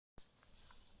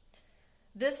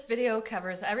This video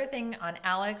covers everything on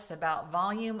Alex about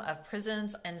volume of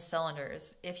prisms and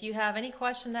cylinders. If you have any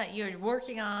question that you're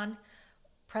working on,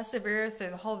 persevere through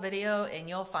the whole video and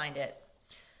you'll find it.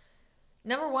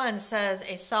 Number 1 says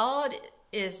a solid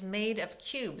is made of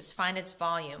cubes. Find its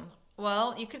volume.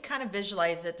 Well, you could kind of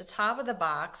visualize it. The top of the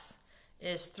box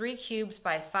is 3 cubes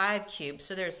by 5 cubes.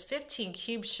 So there's 15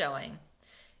 cubes showing.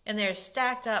 And they're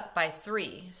stacked up by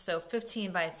 3. So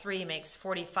 15 by 3 makes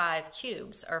 45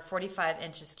 cubes, or 45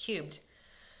 inches cubed.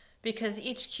 Because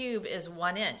each cube is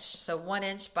 1 inch. So 1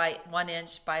 inch by 1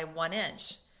 inch by 1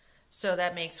 inch. So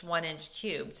that makes 1 inch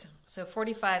cubed. So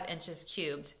 45 inches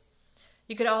cubed.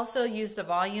 You could also use the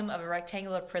volume of a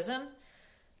rectangular prism,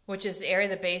 which is the area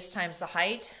of the base times the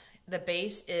height. The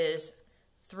base is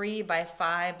 3 by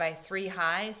 5 by 3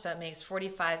 high, so it makes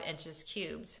 45 inches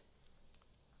cubed.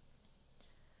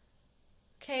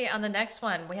 Okay, on the next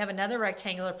one, we have another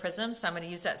rectangular prism, so I'm going to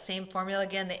use that same formula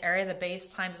again, the area of the base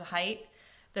times the height.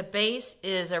 The base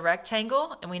is a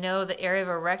rectangle, and we know the area of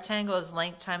a rectangle is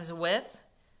length times width.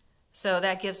 So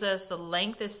that gives us the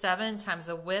length is 7 times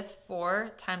the width 4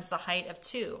 times the height of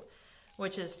 2,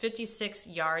 which is 56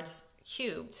 yards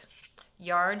cubed.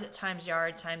 Yard times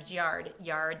yard times yard,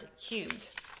 yard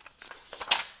cubed.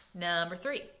 Number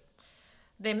 3.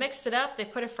 They mixed it up, they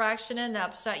put a fraction in to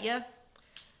upset you.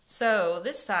 So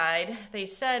this side, they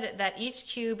said that each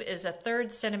cube is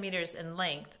 1/3 centimeters in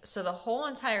length. So the whole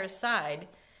entire side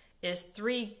is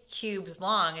 3 cubes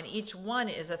long, and each one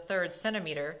is 1/3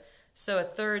 centimeter. So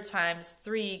 1/3 times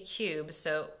 3 cubes,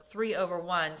 so 3 over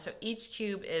 1. So each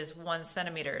cube is 1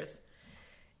 centimeters.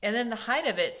 And then the height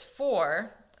of it's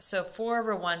 4. So 4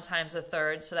 over 1 times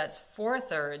 1/3. So that's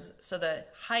 4/3. So the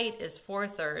height is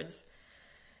 4/3.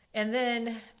 And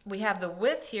then we have the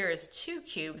width here is 2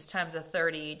 cubes times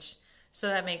 1/3 each. So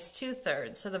that makes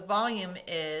 2/3. So the volume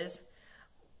is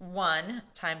 1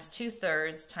 times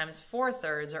 2/3 times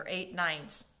 4/3, or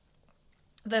 8/9.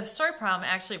 The story problem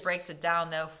actually breaks it down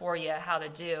though for you how to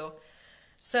do.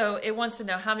 So it wants to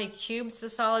know how many cubes the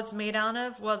solid's made out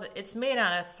of. Well, it's made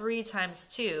out of 3 times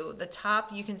 2. The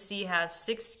top you can see has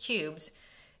 6 cubes,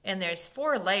 and there's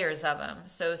 4 layers of them.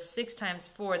 So 6 times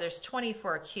 4, there's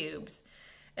 24 cubes.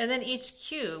 And then each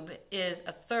cube is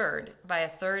 1/3 by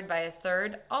 1/3 by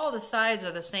 1/3. All the sides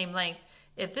are the same length.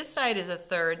 If this side is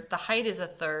 1/3, the height is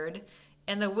 1/3,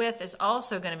 and the width is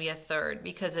also going to be 1/3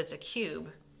 because it's a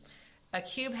cube. A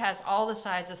cube has all the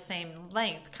sides the same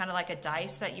length, kind of like a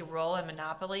dice that you roll in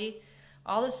Monopoly.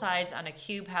 All the sides on a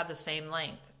cube have the same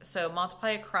length. So multiply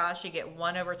across, you get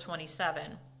 1 over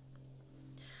 27.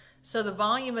 So the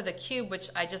volume of the cube,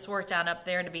 which I just worked out up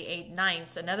there to be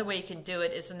 8/9, another way you can do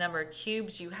it is the number of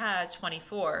cubes you had,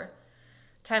 24,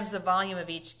 times the volume of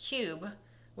each cube,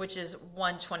 which is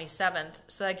 1/27.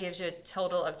 So that gives you a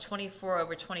total of 24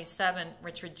 over 27,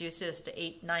 which reduces to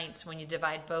 8/9 when you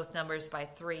divide both numbers by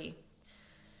 3.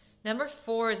 Number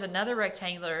 4 is another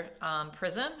rectangular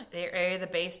prism. The area of the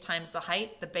base times the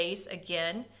height. The base,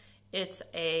 again, it's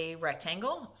a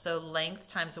rectangle, so length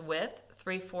times width,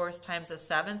 3/4 times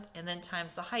 1/7, and then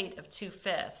times the height of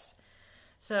 2/5.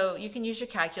 So you can use your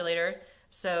calculator.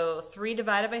 So 3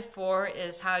 divided by 4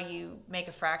 is how you make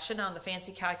a fraction on the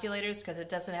fancy calculators because it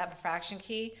doesn't have a fraction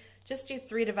key. Just do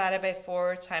 3 divided by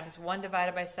 4 times 1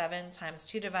 divided by 7 times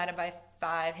 2 divided by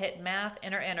 5. Hit math,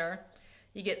 enter, enter.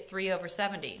 You get 3 over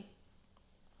 70.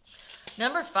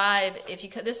 Number 5,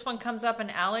 this one comes up in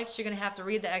Alex, you're going to have to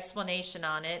read the explanation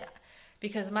on it,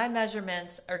 because my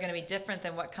measurements are going to be different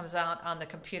than what comes out on the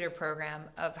computer program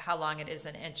of how long it is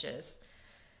in inches.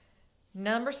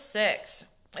 Number 6,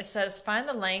 it says find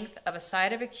the length of a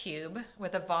side of a cube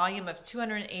with a volume of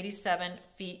 287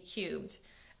 feet cubed.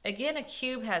 Again, a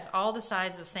cube has all the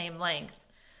sides the same length.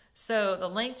 So the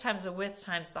length times the width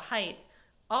times the height,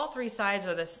 all 3 sides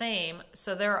are the same,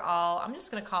 so they're all, I'm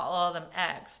just going to call all of them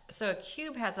x. So a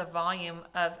cube has a volume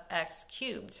of x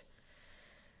cubed.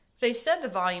 They said the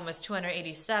volume was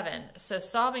 287, so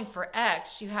solving for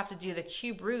x, you have to do the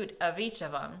cube root of each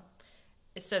of them.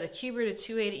 So the cube root of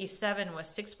 287 was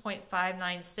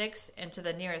 6.596, and to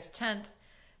the nearest tenth,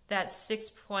 that's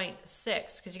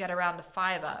 6.6, because you got to round the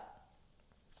 5 up.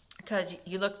 Because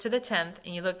you look to the tenth,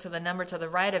 and you look to the number to the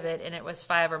right of it, and it was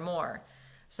 5 or more.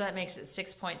 So that makes it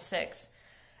 6.6.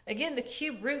 Again, the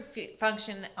cube root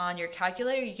function on your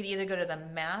calculator, you can either go to the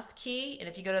math key, and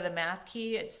if you go to the math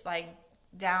key, it's like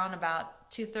down about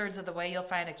 2/3 of the way you'll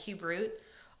find a cube root.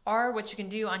 Or what you can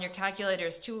do on your calculator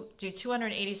is do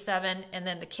 287 and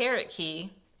then the caret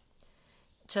key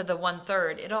to the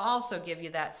 1/3. It'll also give you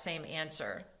that same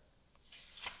answer.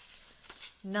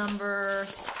 Number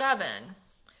 7.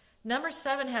 Number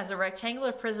 7 has a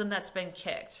rectangular prism that's been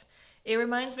kicked. It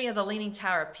reminds me of the Leaning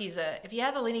Tower of Pisa. If you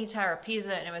had the Leaning Tower of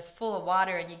Pisa and it was full of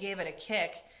water and you gave it a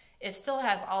kick, it still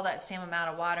has all that same amount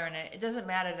of water in it. It doesn't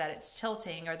matter that it's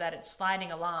tilting or that it's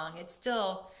sliding along. It's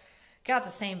still got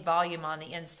the same volume on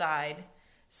the inside.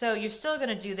 So you're still going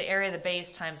to do the area of the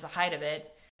base times the height of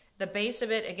it. The base of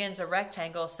it, again, is a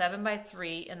rectangle, 7 by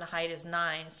 3, and the height is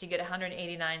 9, so you get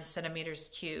 189 centimeters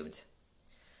cubed.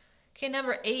 Okay,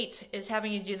 number 8 is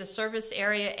having you do the surface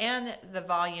area and the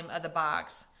volume of the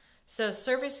box. So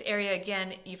surface area,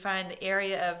 again, you find the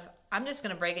area of, I'm just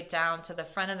going to break it down to the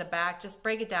front and the back, just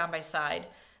break it down by side.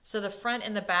 So the front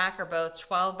and the back are both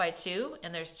 12 by 2,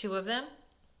 and there's 2 of them.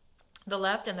 The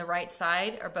left and the right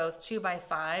side are both 2 by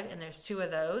 5, and there's 2 of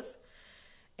those.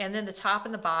 And then the top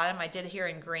and the bottom, I did here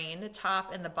in green, the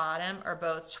top and the bottom are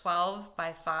both 12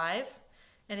 by 5.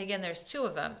 And again, there's 2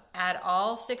 of them. Add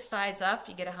all 6 sides up,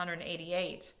 you get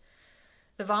 188.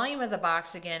 The volume of the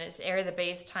box, again, is area of the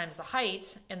base times the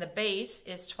height, and the base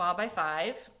is 12 by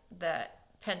 5, the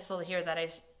pencil here that I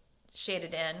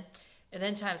shaded in, and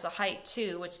then times the height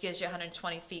 2, which gives you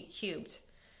 120 feet cubed.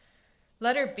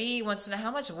 Letter B wants to know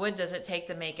how much wood does it take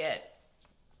to make it?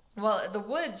 Well, the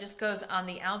wood just goes on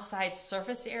the outside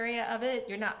surface area of it.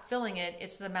 You're not filling it,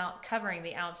 it's the amount covering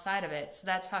the outside of it. So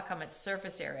that's how come it's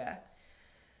surface area.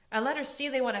 On letter C,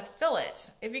 they want to fill it.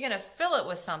 If you're going to fill it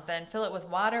with something, fill it with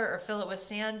water or fill it with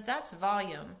sand, that's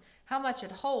volume. How much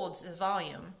it holds is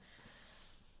volume.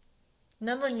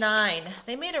 Number 9,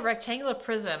 they made a rectangular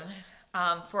prism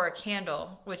for a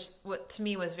candle, which to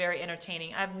me was very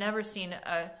entertaining. I've never seen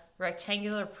a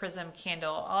rectangular prism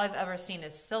candle. All I've ever seen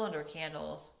is cylinder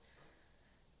candles.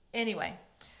 Anyway,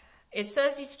 it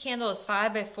says each candle is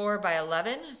 5 by 4 by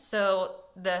 11, so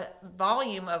the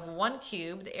volume of 1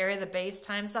 cube, the area of the base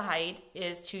times the height,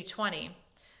 is 220.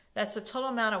 That's the total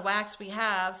amount of wax we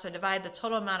have, so divide the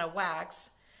total amount of wax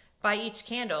by each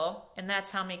candle, and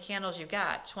that's how many candles you've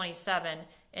got, 27.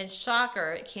 And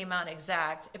shocker, it came out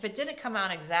exact. If it didn't come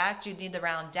out exact, you'd need to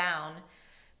round down,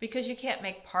 because you can't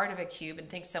make part of a cube and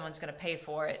think someone's going to pay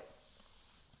for it.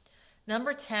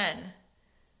 Number 10.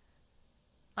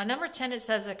 On number 10, it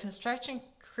says a construction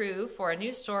crew for a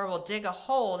new store will dig a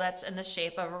hole that's in the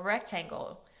shape of a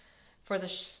rectangle for the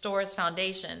store's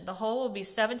foundation. The hole will be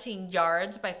 17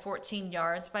 yards by 14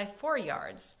 yards by 4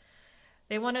 yards.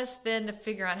 They want us then to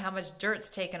figure out how much dirt's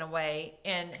taken away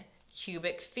in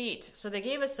cubic feet. So they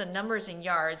gave us the numbers in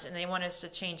yards, and they want us to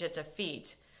change it to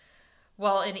feet.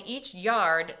 Well, in each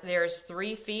yard, there's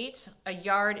 3 feet. A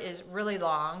yard is really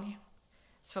long.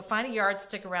 So find a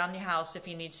yardstick around your house if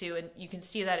you need to, and you can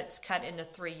see that it's cut into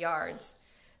 3 yards.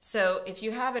 So if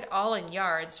you have it all in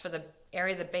yards for the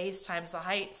area of the base times the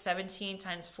height, 17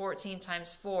 times 14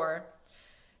 times 4,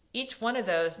 each one of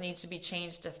those needs to be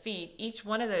changed to feet. Each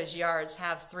one of those yards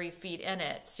have 3 feet in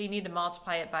it. So you need to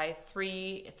multiply it by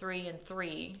 3, 3, and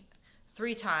 3.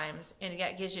 3 times, and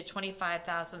that gives you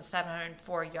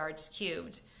 25,704 yards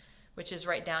cubed, which is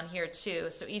right down here too.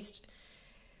 So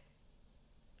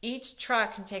each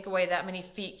truck can take away that many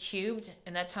feet cubed,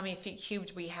 and that's how many feet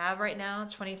cubed we have right now,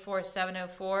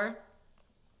 24,704.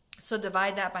 So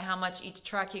divide that by how much each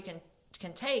truck you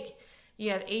can take.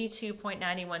 You have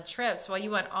 82.91 trips. Well,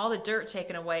 you want all the dirt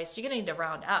taken away, so you're going to need to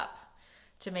round up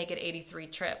to make it 83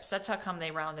 trips. That's how come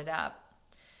they rounded up.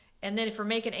 And then if we're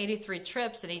making 83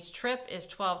 trips and each trip is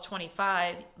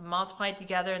 $12.25, multiply it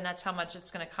together, and that's how much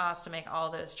it's going to cost to make all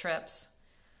those trips.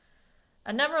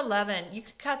 Number 11, you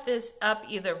could cut this up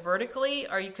either vertically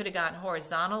or you could have gone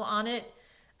horizontal on it.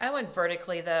 I went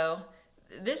vertically though.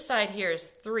 This side here is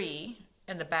 3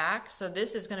 in the back, so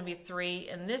this is going to be 3,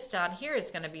 and this down here is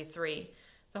going to be 3.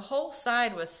 The whole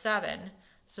side was 7,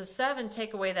 so 7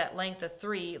 take away that length of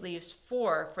 3 leaves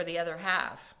 4 for the other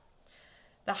half.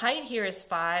 The height here is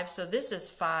 5, so this is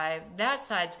 5. That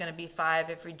side's going to be 5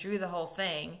 if we drew the whole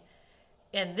thing.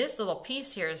 And this little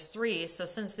piece here is 3, so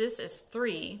since this is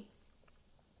 3,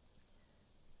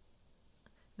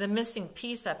 the missing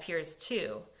piece up here is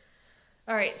 2.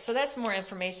 All right, so that's more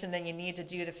information than you need to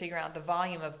do to figure out the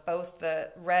volume of both the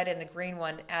red and the green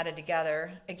one added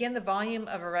together. Again, the volume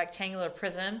of a rectangular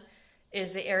prism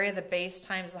is the area of the base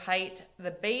times the height.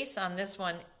 The base on this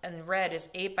one in red is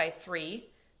 8 by 3.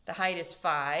 The height is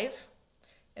 5.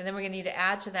 And then we're going to need to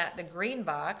add to that the green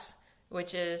box,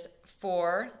 which is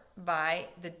 4 by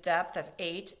the depth of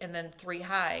 8 and then 3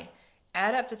 high.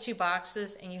 Add up the 2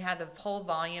 boxes and you have the whole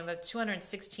volume of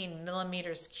 216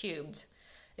 millimeters cubed.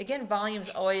 Again, volume's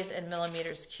always in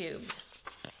millimeters cubed.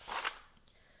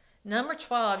 Number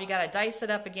 12, you got to dice it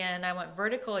up again. I went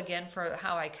vertical again for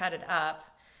how I cut it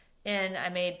up. And I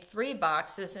made 3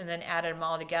 boxes and then added them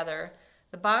all together.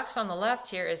 The box on the left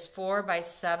here is 4 by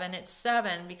 7. It's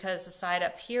 7 because the side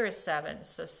up here is 7.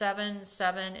 So 7,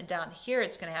 7, and down here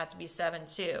it's going to have to be 7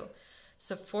 too.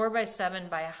 So 4 by 7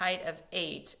 by a height of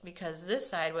 8 because this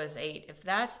side was 8. If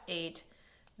that's 8,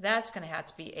 that's going to have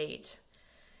to be 8.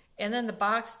 And then the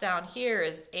box down here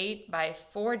is 8 by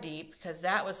 4 deep because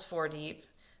that was 4 deep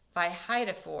by height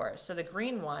of 4. So the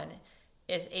green one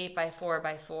is 8 by 4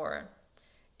 by 4.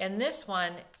 And this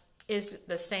one is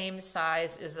the same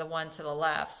size as the one to the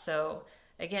left. So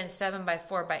again, 7 by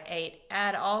 4 by 8.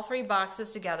 Add all three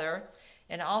boxes together,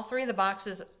 and all three of the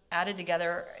boxes added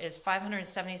together is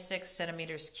 576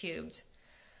 centimeters cubed.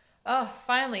 Oh,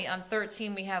 finally on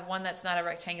 13 we have one that's not a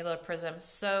rectangular prism.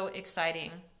 So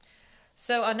exciting.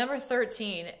 So on number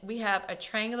 13 we have a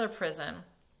triangular prism.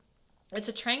 It's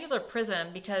a triangular prism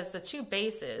because the two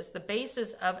bases, the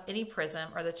bases of any prism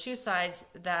are the two sides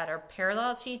that are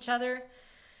parallel to each other.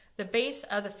 The base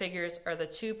of the figures are the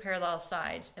two parallel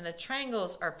sides, and the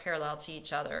triangles are parallel to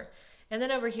each other. And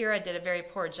then over here I did a very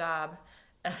poor job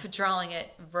of drawing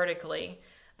it vertically.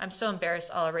 I'm so embarrassed,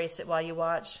 I'll erase it while you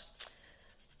watch.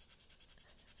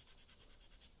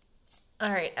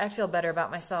 All right, I feel better about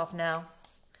myself now.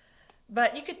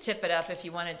 But you could tip it up if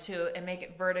you wanted to and make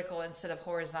it vertical instead of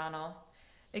horizontal.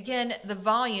 Again, the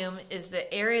volume is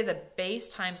the area of the base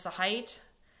times the height.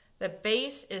 The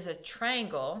base is a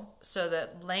triangle, so the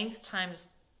length times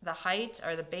the height,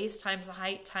 or the base times the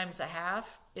height times a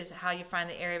half is how you find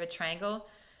the area of a triangle.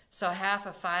 So half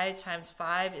of 5 times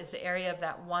 5 is the area of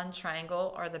that one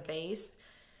triangle, or the base.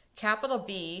 Capital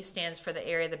B stands for the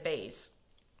area of the base.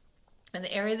 And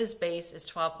the area of this base is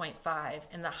 12.5.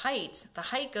 And the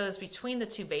height goes between the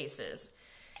two bases.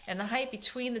 And the height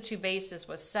between the two bases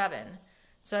was 7.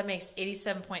 So that makes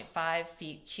 87.5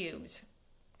 feet cubed.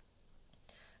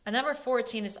 A number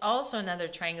 14 is also another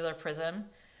triangular prism.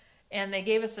 And they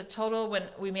gave us a total, when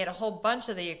we made a whole bunch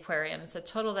of the aquariums, a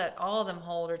total that all of them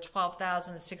hold are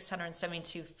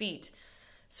 12,672 feet.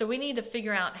 So we need to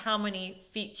figure out how many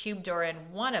feet cubed are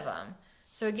in one of them.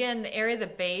 So again, the area of the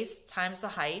base times the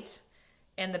height.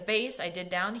 And the base I did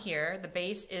down here, the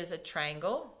base is a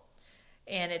triangle.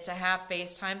 And it's a half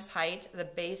base times height. The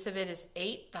base of it is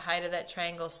 8. The height of that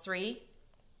triangle is 3.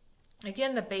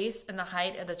 Again, the base and the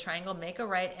height of the triangle make a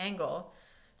right angle.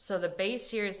 So the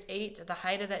base here is 8. The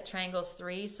height of that triangle is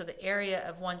 3. So the area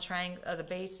of one triangle of the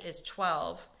base is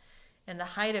 12. And the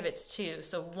height of it's 2.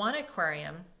 So one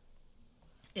aquarium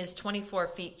is 24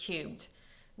 feet cubed.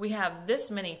 We have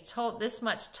this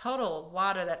much total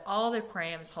water that all the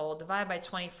aquariums hold, divided by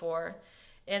 24.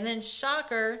 And then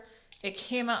shocker, it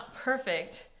came out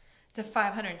perfect to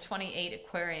 528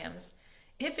 aquariums.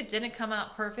 If it didn't come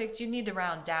out perfect, you need to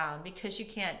round down because you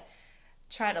can't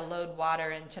try to load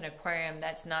water into an aquarium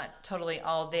that's not totally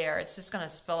all there. It's just going to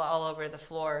spill all over the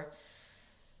floor.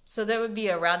 So that would be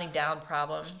a rounding down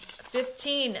problem.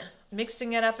 15,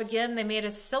 mixing it up again, they made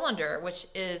a cylinder, which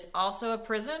is also a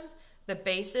prism. The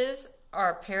bases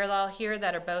are parallel here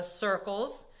that are both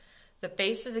circles. The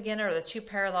bases again are the two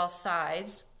parallel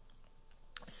sides.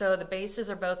 So the bases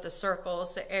are both the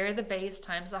circles, the area of the base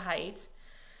times the height.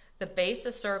 The base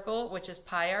is circle, which is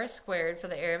pi r squared for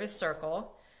the area of a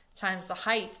circle, times the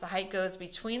height. The height goes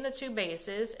between the two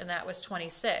bases, and that was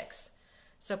 26.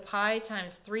 So pi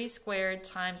times 3 squared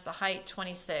times the height,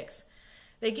 26.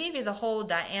 They gave you the whole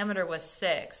diameter was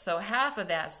 6, so half of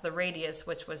that's the radius,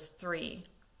 which was 3.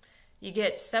 You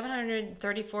get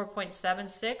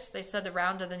 734.76. They said to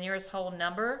round to the nearest whole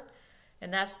number,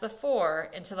 and that's the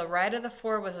 4. And to the right of the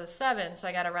 4 was a 7, so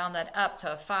I got to round that up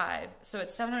to a 5. So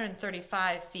it's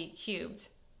 735 feet cubed.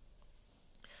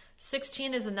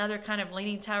 16 is another kind of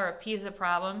Leaning Tower of Pisa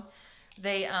problem.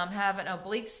 They have an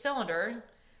oblique cylinder.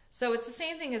 So it's the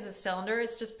same thing as a cylinder.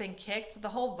 It's just been kicked. The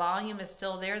whole volume is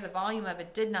still there. The volume of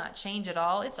it did not change at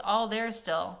all. It's all there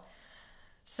still.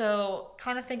 So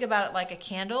kind of think about it like a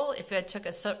candle. If I took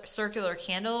a circular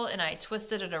candle and I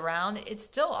twisted it around, it's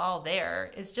still all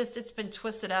there. It's just it's been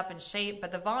twisted up and shaped,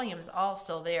 but the volume is all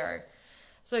still there.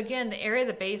 So again, the area of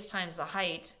the base times the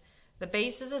height. The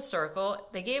base is a circle.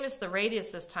 They gave us the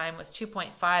radius this time was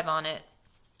 2.5 on it.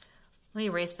 Let me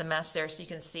erase the mess there so you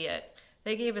can see it.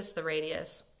 They gave us the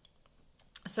radius.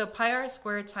 So pi r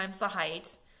squared times the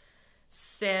height.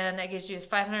 Then that gives you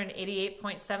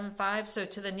 588.75. So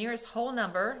to the nearest whole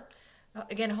number,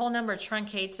 again, whole number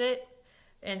truncates it.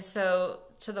 And so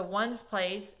to the ones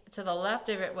place, to the left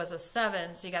of it was a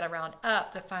 7. So you got to round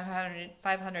up to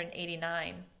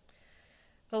 589.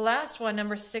 The last one,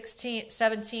 number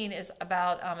 17, is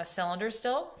about a cylinder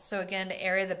still. So again, the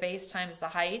area of the base times the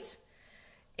height.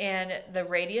 And the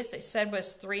radius, they said,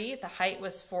 was 3. The height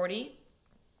was 40.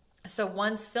 So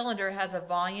one cylinder has a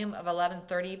volume of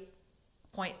 1130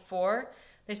 130.4.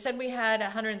 They said we had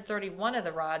 131 of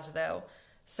the rods though.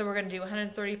 So we're going to do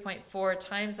 130.4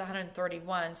 times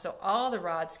 131. So all the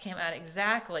rods came out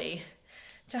exactly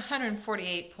to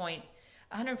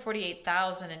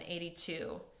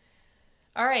 148,082.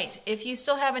 All right, if you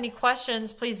still have any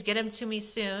questions, please get them to me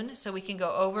soon so we can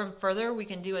go over them further. We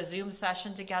can do a Zoom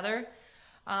session together.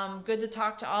 Good to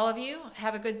talk to all of you.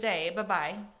 Have a good day.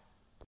 Bye-bye.